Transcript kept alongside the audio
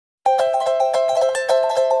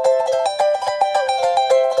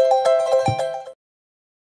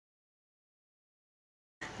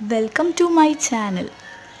Welcome to my channel.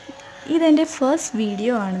 ഇതെൻ്റെ first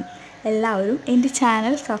video ആണ്. എല്ലാവരും എൻ്റെ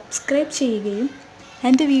ചാനൽ സബ്സ്ക്രൈബ് ചെയ്യുകയും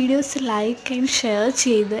എൻ്റെ വീഡിയോസ് ലൈക്ക് ആൻഡ് ഷെയർ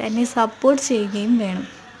ചെയ്ത് എന്നെ സപ്പോർട്ട് ചെയ്യുകയും വേണം.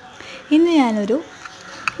 ഇന്ന് ഞാനൊരു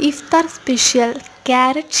ഇഫ്താർ സ്പെഷ്യൽ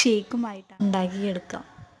ക്യാരറ്റ് ഷേക്കുമായിട്ടാണ് ഉണ്ടാക്കിയെടുക്കാം.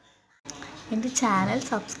 എൻ്റെ ചാനൽ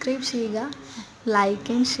സബ്സ്ക്രൈബ് ചെയ്യുക,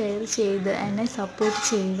 ലൈക്ക് ആൻഡ് ഷെയർ ചെയ്ത് എന്നെ സപ്പോർട്ട്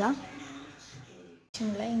ചെയ്യുക.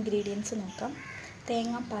 ആവശ്യമുള്ള ഇൻഗ്രീഡിയൻസ് നോക്കാം.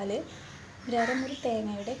 തേങ്ങാപ്പാൽ, അരമുറി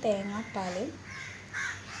തേങ്ങയുടെ തേങ്ങാപ്പാൽ,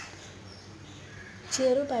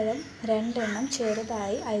 ചെറുപഴം 2 എണ്ണം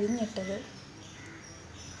ചെറുതായി അരിഞ്ഞിട്ടത്,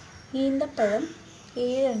 ഈന്തപ്പഴം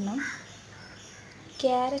 7 എണ്ണം,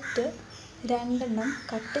 ക്യാരറ്റ് 2 എണ്ണം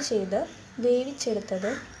കട്ട് ചെയ്ത്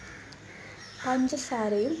വേവിച്ചെടുത്തത്,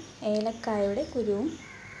 പഞ്ചസാരയും ഏലക്കായയുടെ കുരുവും,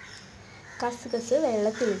 കസ്കസ്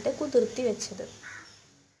വെള്ളത്തിലിട്ട് കുതിർത്തി വെച്ചത്.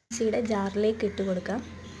 മിക്സിയുടെ ജാറിലേക്ക് ഇട്ട് കൊടുക്കാം.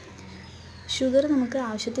 ഷുഗർ നമുക്ക്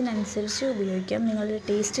ആവശ്യത്തിനനുസരിച്ച് ഉപയോഗിക്കാം, നിങ്ങളുടെ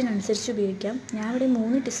ടേസ്റ്റിനനുസരിച്ച് ഉപയോഗിക്കാം. ഞാൻ ഇവിടെ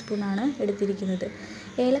 3 ടീസ്പൂണാണ് എടുത്തിരിക്കുന്നത്.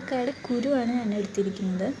 ഏലക്കായുടെ കുരുവാണ് ഞാൻ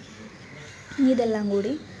എടുത്തിരിക്കുന്നത്. ഇതെല്ലാം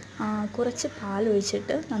കൂടി കുറച്ച് പാൽ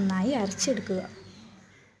ഒഴിച്ചിട്ട് നന്നായി അരച്ചെടുക്കുക.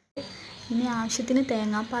 ഇനി ആവശ്യത്തിന്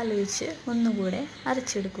തേങ്ങാപ്പാൽ ഒഴിച്ച് ഒന്നുകൂടെ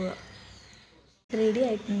അരച്ചെടുക്കുക. റെഡി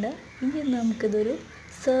ആയിട്ടുണ്ട്. ഇനി നമുക്കിതൊരു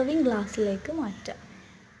സെർവിങ് ഗ്ലാസ്സിലേക്ക് മാറ്റാം.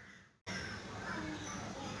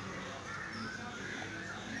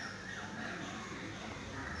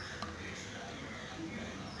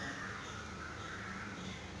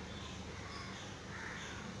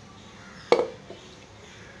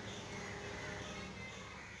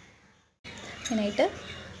 ഇതിനായിട്ട്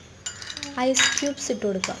ഐസ് ക്യൂബ്സ് ഇട്ട്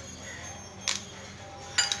കൊടുക്കാം.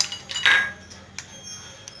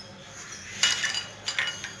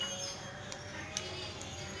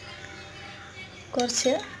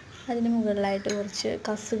 കുറച്ച് അതിന് മുകളിലായിട്ട് കുറച്ച്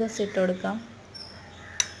കസ്കസ് ഇട്ട് കൊടുക്കാം.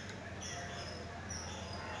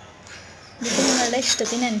 ഇത് നിങ്ങളുടെ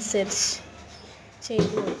ഇഷ്ടത്തിനനുസരിച്ച്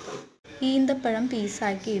ചെയ്ത് കൊടുക്കാം. ഈന്തപ്പഴം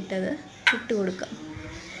പീസാക്കി ഇട്ടത് ഇട്ട് കൊടുക്കാം.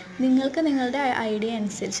 നിങ്ങൾക്ക് നിങ്ങളുടെ ഐഡിയ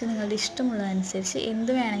അനുസരിച്ച്, നിങ്ങളുടെ ഇഷ്ടമുള്ളതനുസരിച്ച്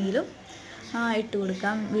എന്ത് വേണമെങ്കിലും ഇട്ട്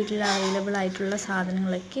കൊടുക്കാം. വീട്ടിൽ അവൈലബിൾ ആയിട്ടുള്ള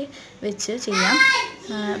സാധനങ്ങളൊക്കെ വെച്ച് ചെയ്യാം.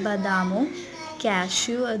 ബദാമും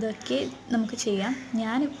കാഷ്യൂ അതൊക്കെ നമുക്ക് ചെയ്യാം.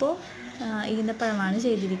 ഞാനിപ്പോൾ ഈന്തപ്പഴമാണ്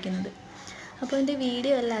ചെയ്തിരിക്കുന്നത്. അപ്പോൾ എൻ്റെ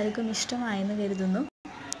വീഡിയോ എല്ലാവർക്കും ഇഷ്ടമായെന്ന് കരുതുന്നു.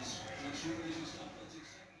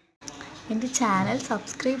 എൻ്റെ ചാനൽ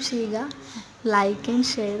സബ്സ്ക്രൈബ് ചെയ്യുക, ലൈക്ക് ആൻഡ്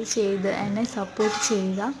ഷെയർ ചെയ്ത് എന്നെ സപ്പോർട്ട്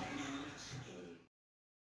ചെയ്യുക.